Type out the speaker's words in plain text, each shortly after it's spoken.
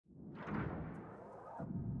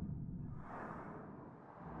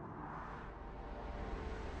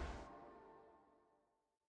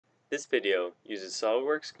This video uses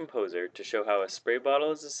SOLIDWORKS Composer to show how a spray bottle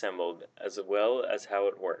is assembled as well as how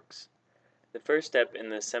it works. The first step in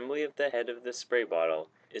the assembly of the head of the spray bottle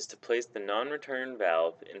is to place the non-return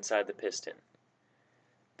valve inside the piston.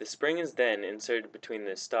 The spring is then inserted between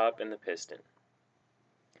the stop and the piston.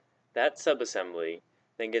 That subassembly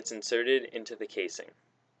then gets inserted into the casing.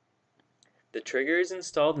 The trigger is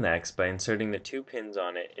installed next by inserting the two pins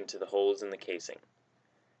on it into the holes in the casing.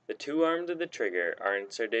 The two arms of the trigger are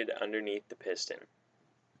inserted underneath the piston.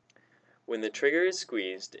 When the trigger is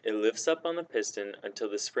squeezed, it lifts up on the piston until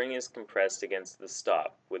the spring is compressed against the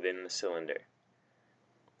stop within the cylinder.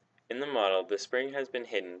 In the model, the spring has been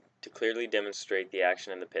hidden to clearly demonstrate the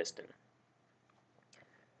action of the piston.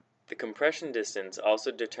 The compression distance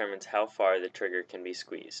also determines how far the trigger can be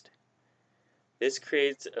squeezed. This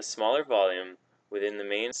creates a smaller volume within the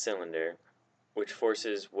main cylinder, which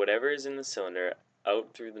forces whatever is in the cylinder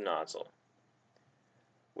out through the nozzle.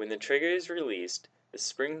 When the trigger is released, the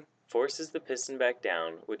spring forces the piston back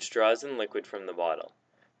down, which draws in liquid from the bottle.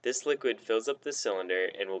 This liquid fills up the cylinder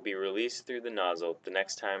and will be released through the nozzle the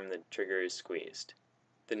next time the trigger is squeezed.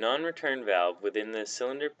 The non-return valve within the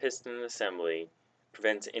cylinder piston assembly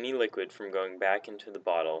prevents any liquid from going back into the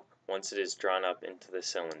bottle once it is drawn up into the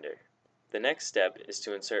cylinder. The next step is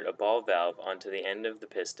to insert a ball valve onto the end of the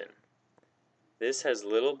piston. This has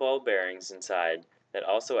little ball bearings inside that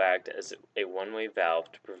also act as a one-way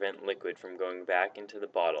valve to prevent liquid from going back into the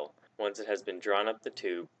bottle once it has been drawn up the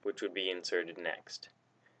tube, which would be inserted next.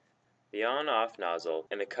 The on-off nozzle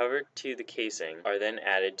and the cover to the casing are then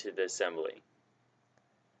added to the assembly.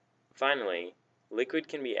 Finally, liquid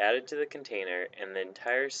can be added to the container and the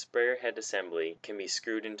entire sprayer head assembly can be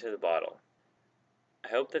screwed into the bottle. I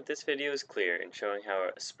hope that this video is clear in showing how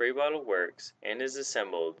a spray bottle works and is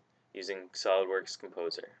assembled using SOLIDWORKS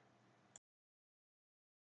Composer.